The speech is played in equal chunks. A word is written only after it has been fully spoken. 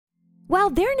While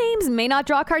their names may not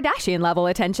draw Kardashian-level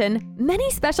attention,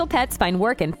 many special pets find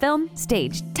work in film,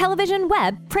 stage, television,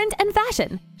 web, print, and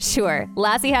fashion. Sure,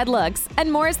 Lassie had looks,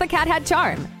 and Morris the cat had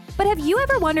charm. But have you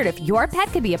ever wondered if your pet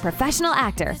could be a professional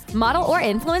actor, model, or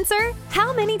influencer?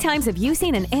 How many times have you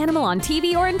seen an animal on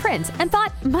TV or in print and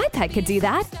thought, my pet could do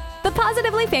that? The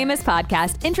Pawsitively Famous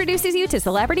podcast introduces you to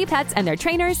celebrity pets and their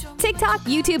trainers, TikTok,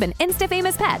 YouTube, and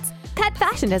Insta-famous pets, pet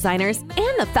fashion designers,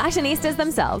 and the fashionistas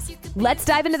themselves. Let's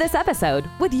dive into this episode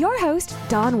with your host,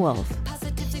 Dawn Wolfe.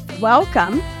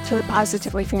 Welcome to the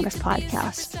Pawsitively Famous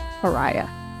podcast, Mariah.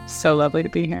 So lovely to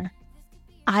be here.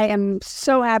 I am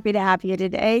so happy to have you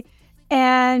today.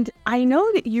 And I know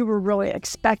that you were really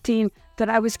expecting that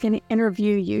I was going to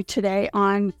interview you today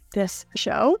on this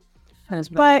show.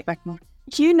 But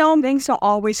you know, things don't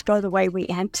always go the way we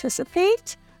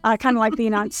anticipate, kind of like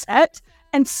being on set.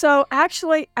 And so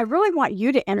actually, I really want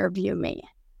you to interview me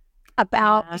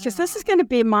because this is going to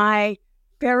be my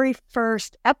very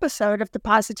first episode of the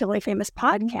Pawsitively Famous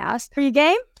podcast. Are you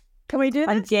game? Can we do this?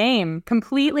 I'm game.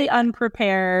 Completely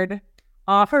unprepared,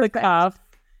 off the cuff.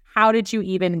 How did you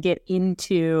even get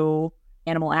into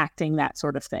animal acting, that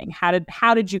sort of thing? How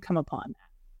did you come upon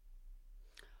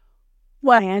that?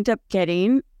 Well, I ended up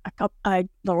getting a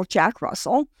little Jack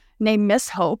Russell named Miss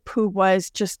Hope, who was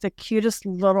just the cutest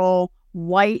little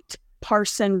white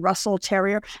Parson Russell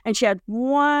Terrier, and she had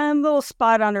one little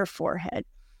spot on her forehead.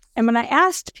 And when I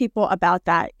asked people about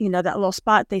that, that little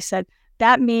spot, they said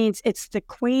that means it's the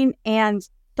Queen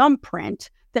Anne's thumbprint.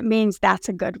 That means that's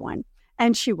a good one.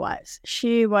 And she was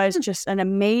just an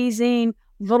amazing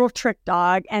little trick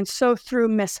dog. And so through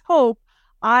Miss Hope,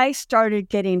 I started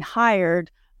getting hired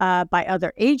by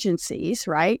other agencies,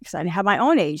 right? Because I didn't have my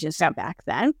own agency back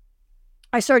then.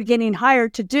 I started getting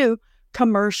hired to do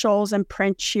commercials and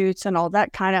print shoots and all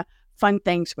that kind of fun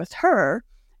things with her.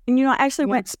 And, I actually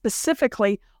went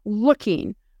specifically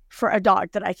looking for a dog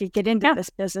that I could get into this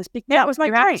business because that was my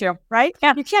dream, right?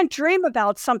 Yeah. You can't dream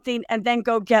about something and then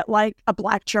go get like a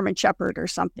black German Shepherd or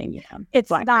something. It's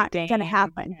not going to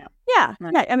happen. Yeah.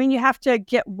 I mean, you have to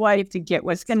get what's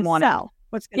going to sell.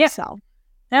 What's going to sell.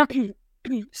 Yeah.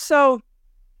 So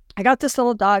I got this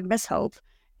little dog, Miss Hope,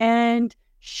 and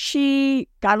she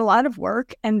got a lot of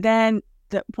work. And then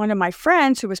one of my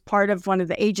friends, who was part of one of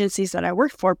the agencies that I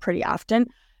worked for pretty often,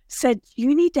 said,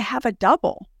 you need to have a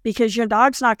double because your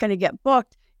dog's not going to get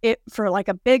booked for like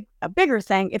a bigger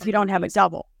thing if you don't have a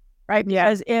double, right?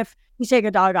 Because if you take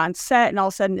a dog on set and all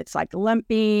of a sudden it's like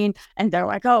limping and they're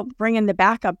like, oh, bring in the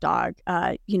backup dog.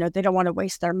 They don't want to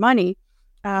waste their money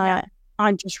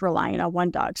on just relying on one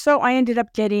dog. So I ended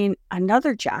up getting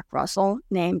another Jack Russell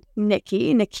named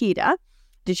Nikita.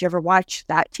 Did you ever watch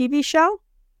that TV show?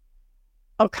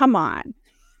 Oh, come on.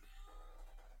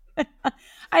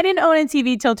 I didn't own a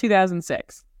TV till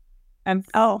 2006.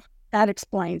 That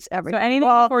explains everything. So anything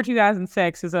before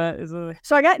 2006 is a...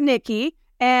 So I got Nikki,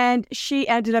 and she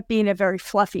ended up being a very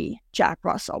fluffy Jack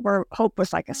Russell, where Hope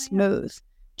was like a smooth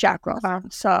Jack Russell.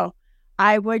 So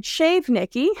I would shave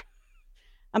Nikki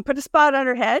and put a spot on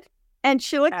her head, and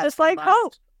she looked just like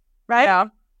Hope, right?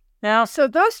 Yeah. So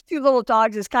those two little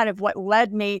dogs is kind of what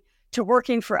led me to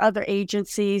working for other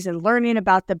agencies and learning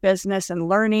about the business and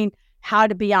learning how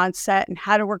to be on set and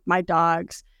how to work my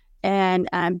dogs. And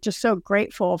I'm just so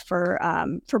grateful for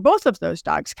both of those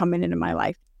dogs coming into my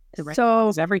life. So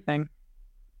it's everything.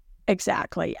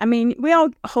 Exactly. I mean, we all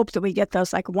hope that we get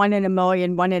those like 1 in a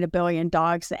million, 1 in a billion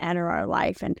dogs that enter our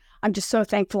life. And I'm just so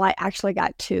thankful I actually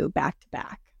got 2 back to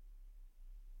back.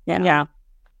 Yeah.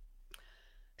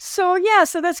 So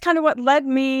that's kind of what led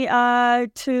me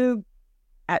to,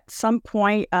 at some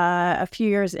point, a few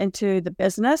years into the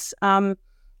business,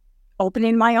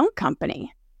 opening my own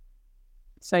company.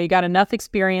 So you got enough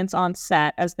experience on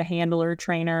set as the handler,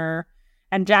 trainer,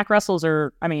 and Jack Russells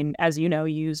are, I mean, as you know,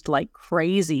 used like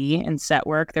crazy in set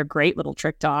work. They're great little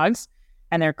trick dogs,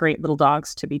 and they're great little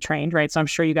dogs to be trained, right? So I'm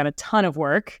sure you got a ton of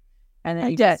work. And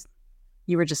then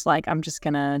you were just like, I'm just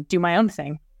going to do my own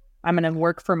thing. I'm going to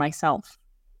work for myself.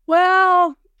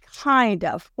 Well, kind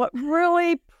of. What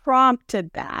really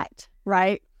prompted that,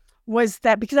 right, was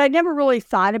that because I never really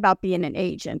thought about being an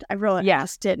agent. I really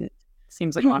just didn't.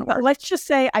 Seems like a lot of work. But let's just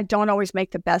say I don't always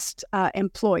make the best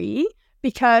employee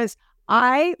because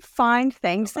I find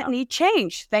things that need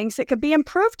change, things that could be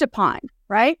improved upon,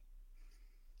 right?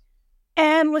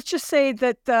 And let's just say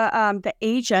that the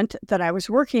agent that I was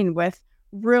working with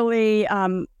really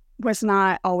was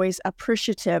not always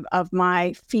appreciative of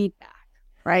my feedback,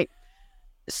 right?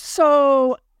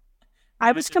 So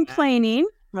I was complaining.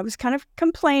 I was kind of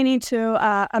complaining to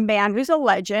a man who's a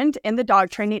legend in the dog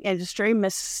training industry,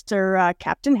 Mr.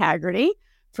 Captain Haggerty,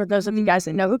 for those of you guys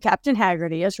that know who Captain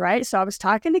Haggerty is, right? So I was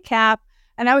talking to Cap,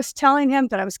 and I was telling him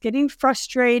that I was getting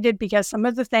frustrated because some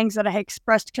of the things that I had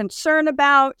expressed concern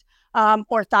about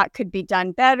or thought could be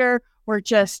done better were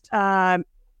just, kind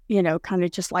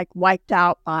of just like wiped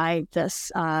out by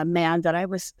this man that I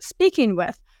was speaking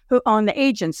with who owned the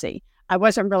agency. I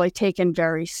wasn't really taken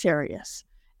very serious.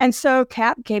 And so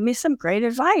Cap gave me some great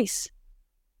advice.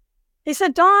 He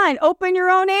said, Dawn, open your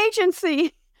own agency.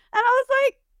 And I was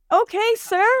like, okay,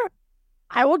 sir,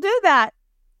 I will do that.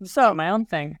 So do my own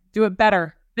thing. Do it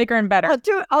better, bigger and better.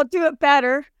 I'll do it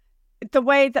better the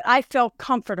way that I feel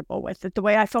comfortable with it, the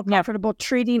way I feel comfortable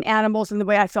treating animals and the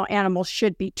way I feel animals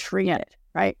should be treated,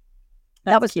 right?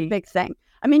 That was the big thing.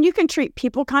 I mean, you can treat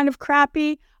people kind of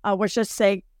crappy, which just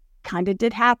say kind of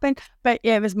did happen, but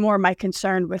it was more my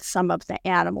concern with some of the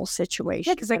animal situations.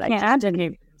 Yeah, because they can't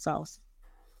advocate for themselves.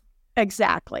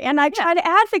 Exactly. And I try to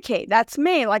advocate. That's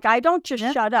me. Like, I don't just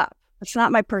shut up. It's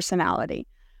not my personality.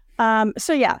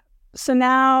 So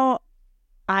now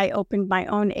I opened my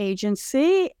own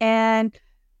agency, and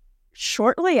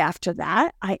shortly after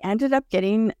that, I ended up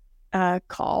getting a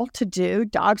call to do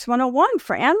Dogs 101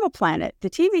 for Animal Planet, the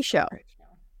TV show.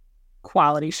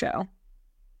 Quality show.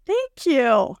 Thank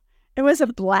you. It was a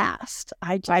blast.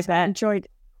 I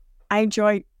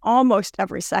enjoyed almost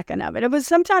every second of it. It was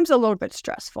sometimes a little bit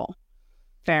stressful.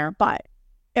 Fair. But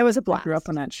it was a blast. I grew up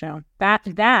on that show.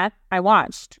 That I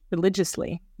watched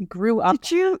religiously. Grew up.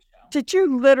 Did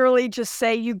you literally just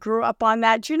say you grew up on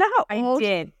that? Do you know how old I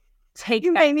did? Take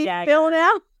you that made me feel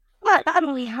now? That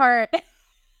really hurt.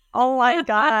 Oh my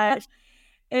gosh.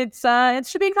 It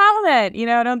should be a compliment.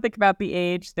 Don't think about the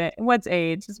age. What's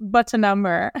age? It's but a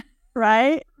number.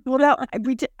 Right? Well,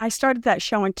 I started that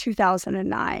show in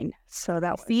 2009. So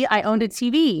that was... See, I owned a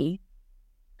TV.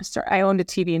 I owned a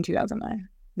TV in 2009.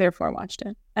 Therefore, I watched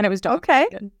it. And it was dope. Okay.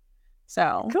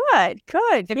 So. Good.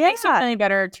 If it makes you feel any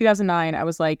better, 2009, I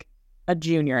was like a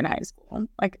junior in high school.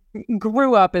 Like,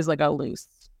 grew up is like a loose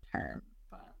term.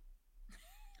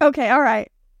 Okay, all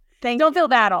right. Don't feel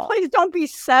that old. Please don't be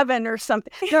 7 or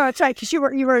something. No, it's right, because you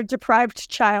were a deprived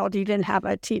child. You didn't have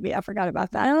a TV. I forgot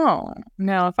about that.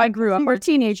 No. If I grew up, or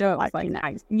teenager life,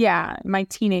 my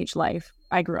teenage life,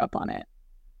 I grew up on it.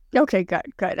 Okay,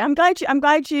 good. I'm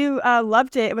glad you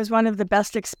loved it. It was one of the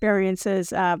best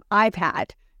experiences I've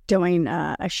had doing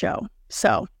a show.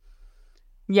 So,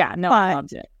 I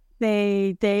loved it.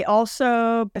 They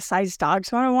also, besides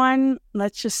Dogs 101,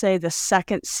 let's just say the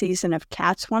second season of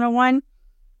Cats 101.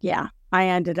 Yeah, I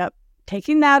ended up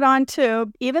taking that on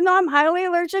too. Even though I'm highly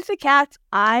allergic to cats,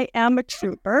 I am a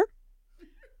trooper.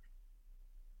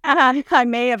 And I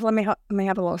may have, let me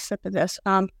have a little sip of this.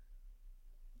 I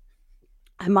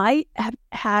might have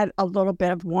had a little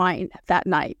bit of wine that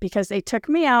night because they took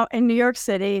me out in New York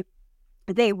City.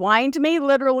 They wined me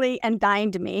literally and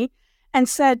dined me and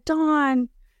said, Dawn,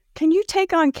 can you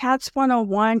take on Cats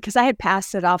 101? Because I had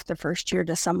passed it off the first year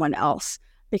to someone else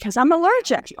because I'm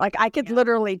allergic. Like, I could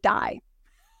literally die.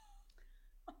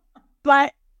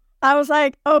 But I was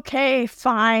like, okay,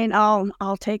 fine,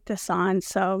 I'll take this on.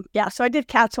 So I did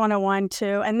Cats 101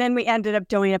 too. And then we ended up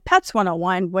doing a Pets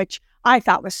 101, which I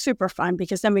thought was super fun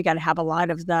because then we got to have a lot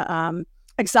of the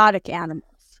exotic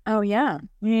animals. Oh, yeah.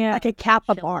 Like a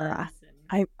capybara.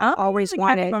 I always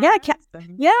wanted.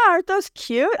 Aren't those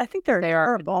cute? I think they're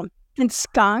adorable. And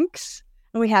skunks.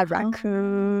 And we had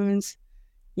raccoons.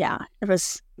 Yeah,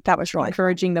 that was really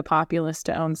encouraging the populace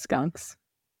to own skunks.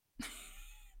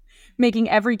 Making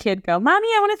every kid go, Mommy,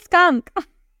 I want a skunk.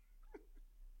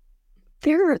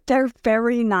 They're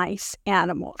very nice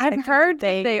animals. I've heard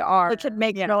they are. They could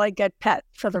make really good pets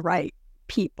for the right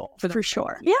people, for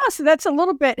sure. Yeah, so that's a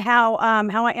little bit how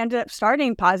I ended up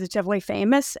starting Pawsitively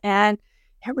Famous, and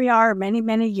here we are many,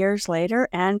 many years later,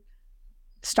 and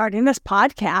starting this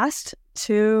podcast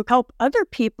to help other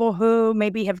people who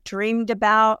maybe have dreamed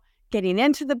about getting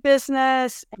into the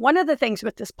business. One of the things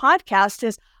with this podcast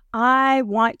is I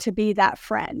want to be that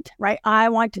friend, right? I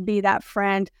want to be that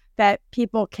friend that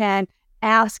people can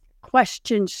ask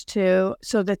questions to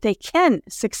so that they can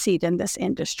succeed in this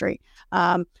industry.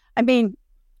 I mean,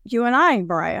 you and I,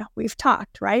 Mariah, we've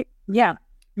talked, right? Yeah,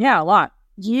 a lot.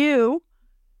 You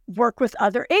work with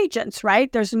other agents,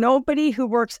 right? There's nobody who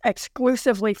works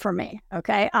exclusively for me,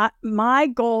 okay? My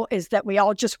goal is that we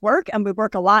all just work, and we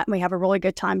work a lot, and we have a really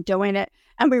good time doing it,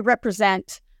 and we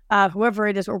represent whoever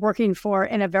it is we're working for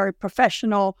in a very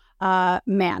professional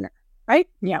manner, right?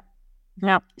 Yeah.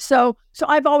 So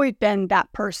I've always been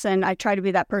that person. I try to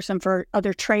be that person for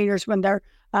other trainers when they're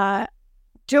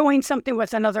doing something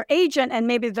with another agent, and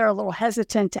maybe they're a little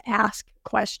hesitant to ask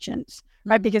questions,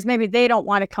 right? Because maybe they don't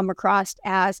want to come across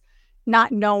as,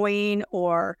 not knowing,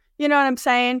 or, you know what I'm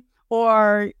saying?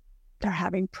 Or they're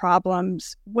having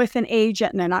problems with an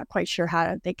agent and they're not quite sure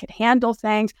how they could handle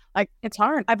things. Like, It's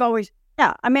hard. I always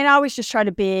just try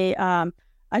to be a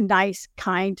nice,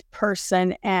 kind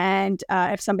person. And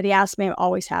if somebody asks me, I'm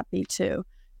always happy to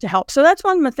help. So that's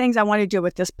one of the things I want to do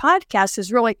with this podcast,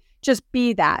 is really just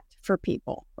be that for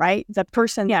people, right? The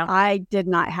person that I did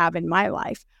not have in my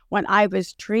life when I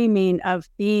was dreaming of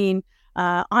being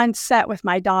on set with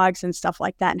my dogs and stuff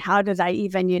like that. And how did I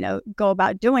even, go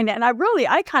about doing it? And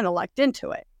I kind of lucked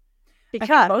into it. Because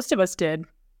I think most of us did.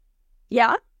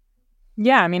 Yeah.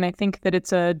 Yeah. I mean, I think that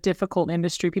it's a difficult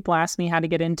industry. People ask me how to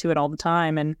get into it all the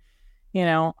time. And,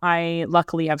 I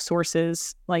luckily have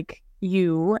sources like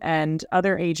you and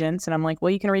other agents. And I'm like,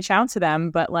 well, you can reach out to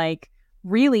them. But like,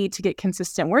 really, to get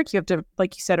consistent work, you have to,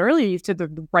 like you said earlier, you have to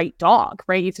have the right dog,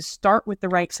 right? You have to start with the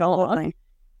right dog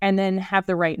and then have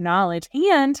the right knowledge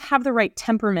and have the right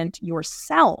temperament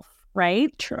yourself,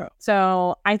 right? True.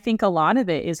 So I think a lot of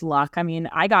it is luck. I mean,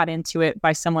 I got into it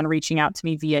by someone reaching out to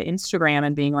me via Instagram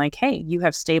and being like, hey, you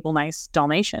have stable, nice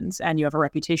Dalmatians and you have a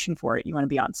reputation for it. You want to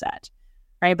be on set,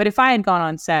 right? But if I had gone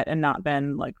on set and not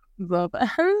been like the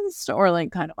best or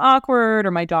like kind of awkward,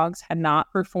 or my dogs had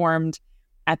not performed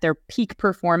at their peak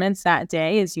performance that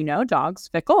day, as you know, dogs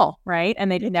fickle, right?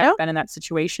 And they'd never been in that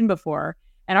situation before.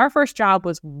 And our first job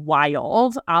was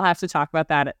wild. I'll have to talk about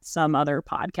that at some other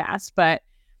podcast, but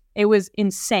it was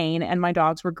insane. And my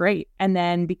dogs were great. And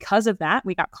then because of that,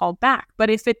 we got called back. But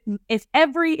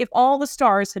if all the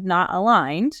stars had not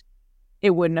aligned,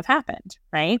 it wouldn't have happened,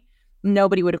 right?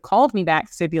 Nobody would have called me back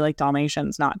because they'd be like,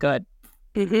 Dalmatian's not good.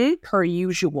 Per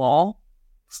usual.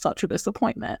 Such a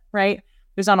disappointment, right?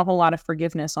 There's not a whole lot of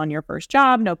forgiveness on your first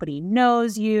job. Nobody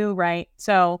knows you, right?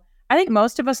 So I think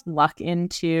most of us luck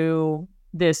into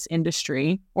this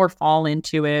industry or fall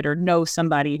into it or know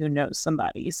somebody who knows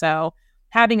somebody. So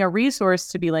having a resource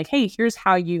to be like, hey, here's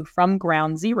how you from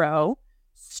ground zero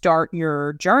start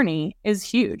your journey is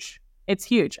huge. It's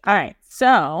huge. All right.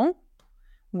 So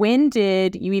when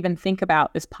did you even think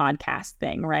about this podcast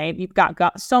thing, right? You've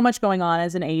got so much going on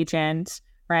as an agent,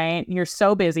 right? You're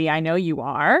so busy. I know you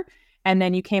are. And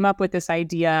then you came up with this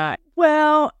idea.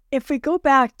 Well, if we go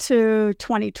back to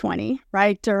 2020,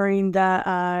 right, during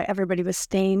the everybody was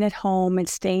staying at home and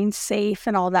staying safe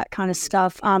and all that kind of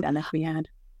stuff. And we had.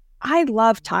 I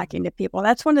love talking to people.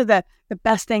 That's one of the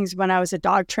best things when I was a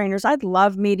dog trainer. I'd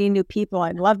love meeting new people.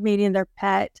 I'd love meeting their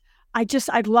pet.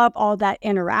 I'd love all that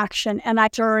interaction. And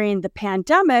during the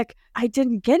pandemic, I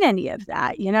didn't get any of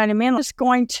that. You know what I mean? I was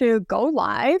going to go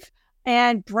live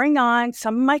and bring on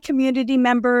some of my community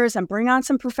members and bring on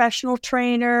some professional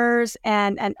trainers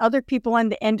and other people in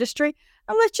the industry.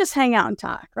 And let's just hang out and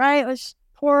talk, right? Let's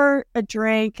pour a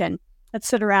drink and let's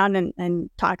sit around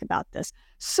and talk about this.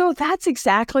 So that's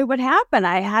exactly what happened.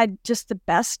 I had just the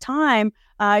best time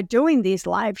doing these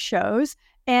live shows.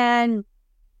 And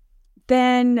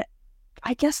then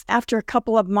I guess after a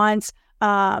couple of months,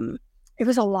 it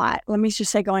was a lot. Let me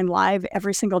just say going live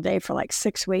every single day for like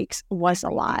 6 weeks was a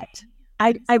lot.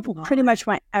 I pretty much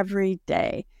went every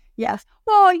day. Yes.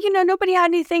 Well, nobody had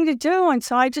anything to do. And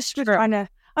so I just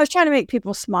was trying to make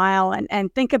people smile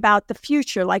and think about the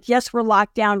future. Like, yes, we're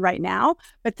locked down right now,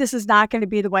 but this is not going to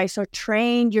be the way. So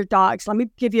train your dogs. Let me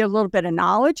give you a little bit of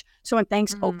knowledge. So when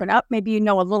things open up, maybe you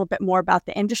know a little bit more about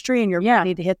the industry and you're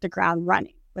ready to hit the ground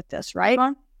running with this, right?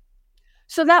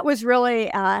 So that was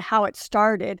really how it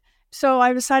started. So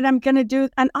I decided I'm going to do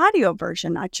an audio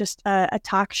version, not just a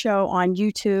talk show on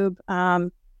YouTube.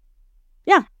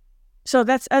 So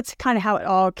that's kind of how it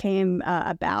all came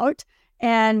about.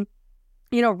 And,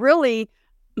 really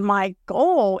my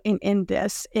goal in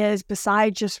this is,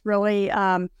 besides just really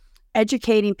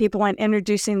educating people and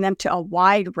introducing them to a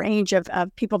wide range of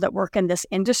people that work in this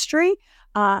industry,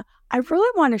 I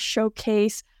really want to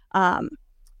showcase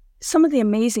some of the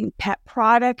amazing pet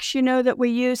products, that we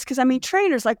use. Because,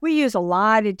 trainers, like, we use a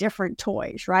lot of different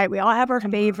toys, right? We all have our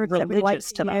favorites that we like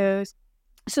to use.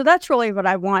 So that's really what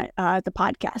I want the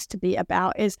podcast to be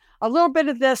about, is a little bit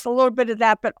of this, a little bit of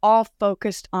that, but all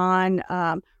focused on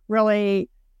really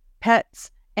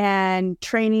pets and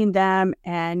training them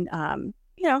and,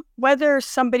 whether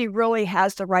somebody really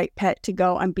has the right pet to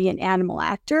go and be an animal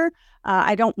actor.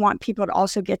 I don't want people to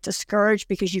also get discouraged,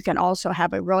 because you can also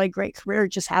have a really great career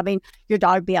just having your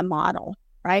dog be a model,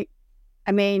 right?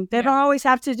 They don't always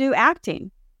have to do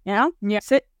acting,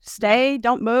 sit, stay,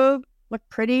 don't move, look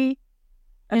pretty.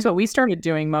 That's what we started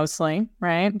doing mostly,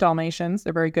 right? Dalmatians,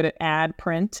 they're very good at ad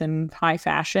print and high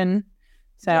fashion.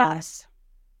 So yes,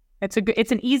 it's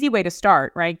an easy way to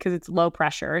start, right? Because it's low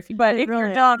pressure. If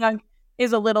your dog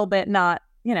is a little bit not,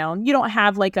 you don't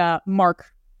have like a Mark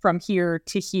from here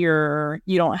to here.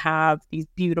 You don't have these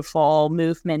beautiful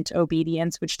movement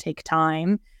obedience, which take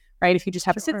time, right? If you just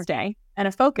have a sit stay and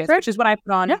a focus, which is what I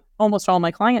put on almost all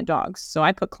my client dogs. So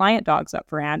I put client dogs up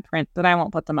for ad print, but I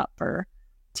won't put them up for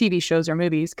TV shows or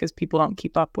movies because people don't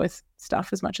keep up with stuff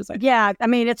as much as I do. Yeah, I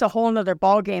mean, it's a whole nother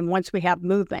ball game once we have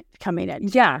movement coming in.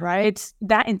 Yeah, right? It's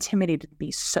that intimidated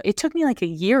me. So it took me like a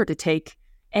year to take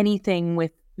anything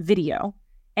with video.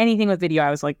 Anything with video, I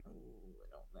was like, I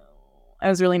don't know. I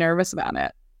was really nervous about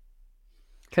it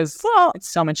because it's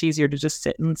so much easier to just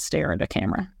sit and stare at a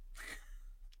camera.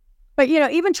 But,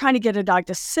 even trying to get a dog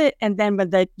to sit, and then when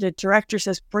the director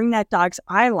says, bring that dog's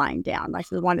eye line down, like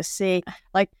we want to see,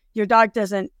 like your dog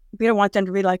doesn't, we don't want them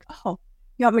to be like, oh,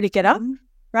 you want me to get up,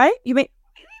 right?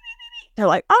 They're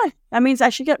like, oh, that means I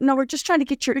should get, no, we're just trying to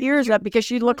get your ears up because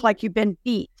you look like you've been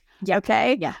beat. Yeah.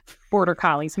 Okay? Yeah. Border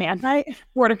collies, man. Right?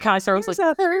 Border collies are always like,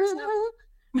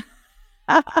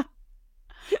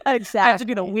 exactly. I have to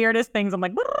do the weirdest things. I'm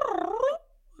like,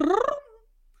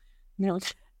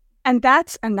 and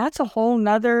that's a whole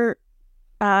nother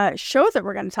show that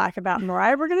we're going to talk about,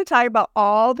 Mariah. We're going to talk about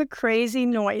all the crazy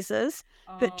noises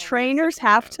that trainers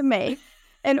have to make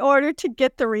in order to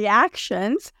get the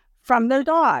reactions from their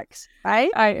dogs,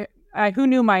 right? I who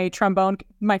knew my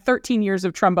 13 years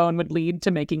of trombone would lead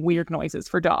to making weird noises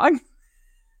for dogs.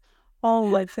 Oh,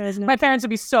 my parents would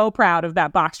be so proud of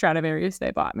that box Stradivarius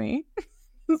they bought me.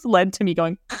 This led to me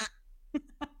going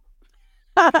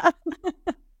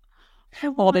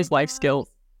all these life skills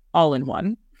all in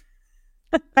one.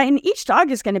 And each dog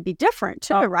is going to be different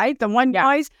too, right? The one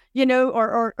noise,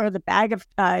 or the bag of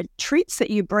treats that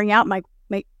you bring out might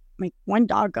make one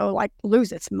dog go like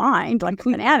lose its mind, like a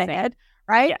banana head,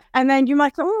 right? Yeah. And then you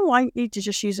might go, oh, I need to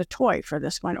just use a toy for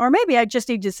this one. Or maybe I just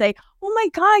need to say, oh my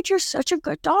God, you're such a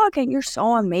good dog and you're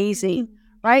so amazing,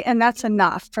 right? And that's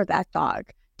enough for that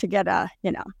dog to get a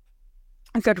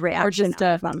good reaction out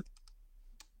of them.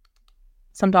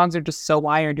 Some dogs are just so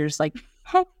wired. You're just like,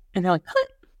 huh? And they're like, huh?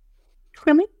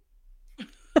 Really?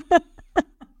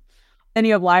 Then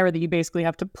you have Lyra that you basically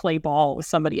have to play ball with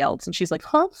somebody else. And she's like,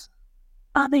 huh?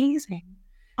 Amazing.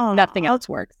 Oh, nothing else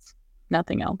works.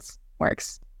 Nothing else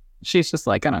works. She's just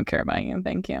like, I don't care about you.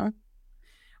 Thank you.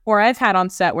 Or I've had on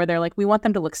set where they're like, we want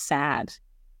them to look sad.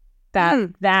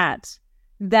 That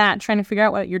trying to figure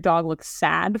out what your dog looks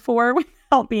sad for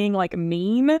without being like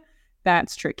mean.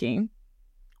 That's tricky.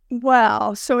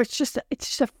 Well, so it's just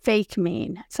a fake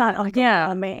mean. It's not like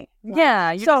a mean.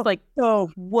 Yeah, you're just like,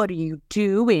 what are you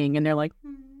doing? And they're like,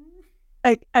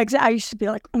 I used to be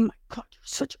like, oh my God, you're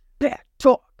such a bad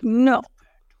dog. No.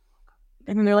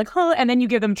 And then they're like, huh? And then you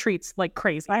give them treats like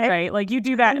crazy, right? Like you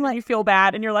do that and then you feel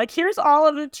bad and you're like, here's all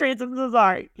of the treats. I'm so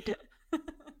sorry.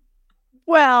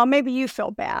 Well, maybe you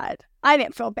feel bad. I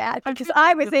didn't feel bad because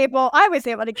I was able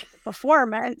to get the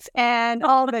performance, and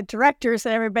all the directors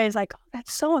and everybody's like, oh,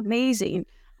 that's so amazing.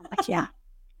 I'm like, yeah,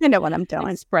 I know what I'm doing.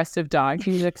 Expressive dogs.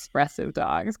 You need expressive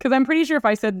dogs. Because I'm pretty sure if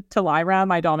I said to Lyra,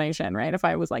 my Dalmatian, right, if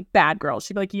I was like, bad girl,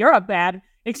 she'd be like, you're a bad,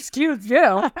 excuse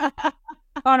you.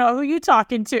 Oh no, who are you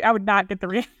talking to? I would not get the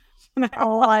reaction.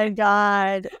 Oh my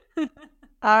God.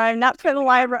 I'm not putting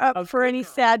Lyra up for any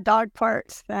sad dog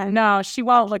parts then. No, she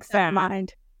won't look sad.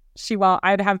 Mind. She won't.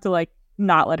 I'd have to like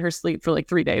not let her sleep for like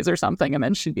 3 days or something. And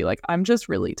then she'd be like, I'm just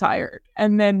really tired.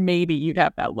 And then maybe you'd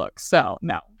have that look. So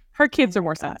no, her kids are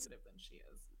more sensitive than she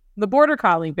is. The border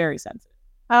collie, very sensitive.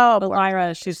 Oh, but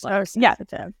Lyra, she's so like,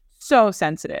 sensitive. So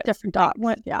sensitive. Different dog.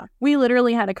 Yeah. We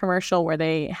literally had a commercial where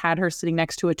they had her sitting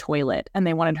next to a toilet and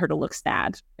they wanted her to look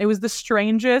sad. It was the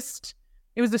strangest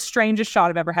shot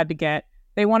I've ever had to get.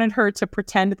 They wanted her to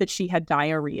pretend that she had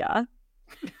diarrhea.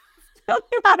 To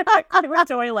a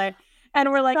toilet.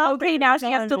 And we're like, okay, now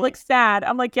she has to look sad.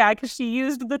 I'm like, yeah, because she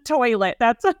used the toilet.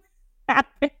 That's what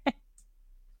happened.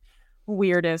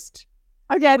 Weirdest.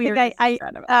 Okay, I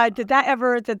think did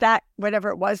that whatever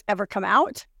it was ever come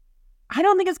out? I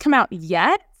don't think it's come out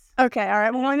yet. Okay, all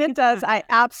right. Well, when it does, I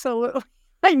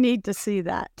need to see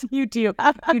that. You do.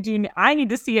 I need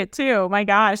to see it too. My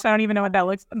gosh, I don't even know what that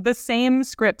looks. The same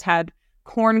script had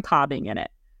corn cobbing in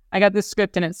it. I got this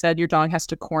script and it said your dog has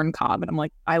to corn cob. And I'm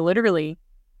like, I literally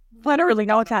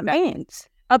know what that means.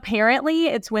 Apparently,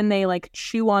 it's when they like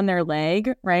chew on their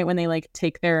leg, right? When they like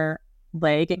take their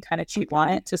leg and kind of chew on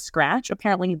it to scratch.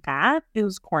 Apparently that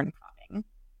is corn cobbing.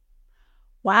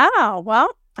 Wow.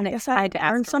 Well, I guess I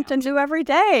learn something new every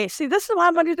day. See, this is why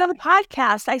I'm going to do the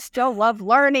podcast. I still love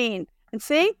learning. And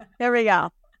see, there we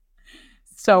go.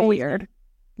 So weird.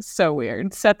 So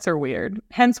weird. Sets are weird.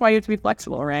 Hence why you have to be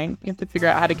flexible, right? You have to figure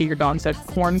out how to get your dog to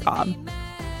corn cob.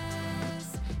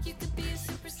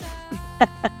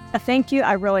 Thank you.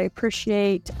 I really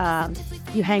appreciate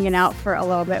you hanging out for a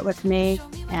little bit with me.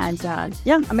 And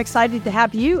I'm excited to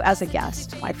have you as a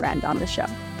guest, my friend, on the show.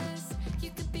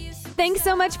 Thanks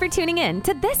so much for tuning in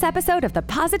to this episode of the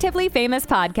Pawsitively Famous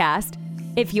podcast.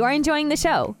 If you're enjoying the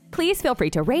show, please feel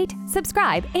free to rate,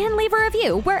 subscribe, and leave a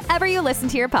review wherever you listen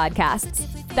to your podcasts.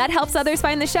 That helps others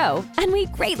find the show, and we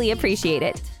greatly appreciate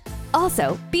it.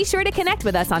 Also, be sure to connect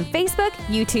with us on Facebook,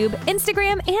 YouTube,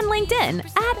 Instagram, and LinkedIn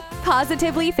at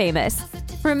Pawsitively Famous.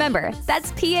 Remember,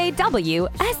 that's PAWSITIVELY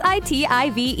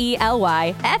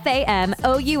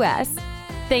FAMOUS.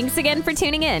 Thanks again for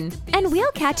tuning in, and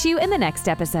we'll catch you in the next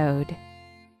episode.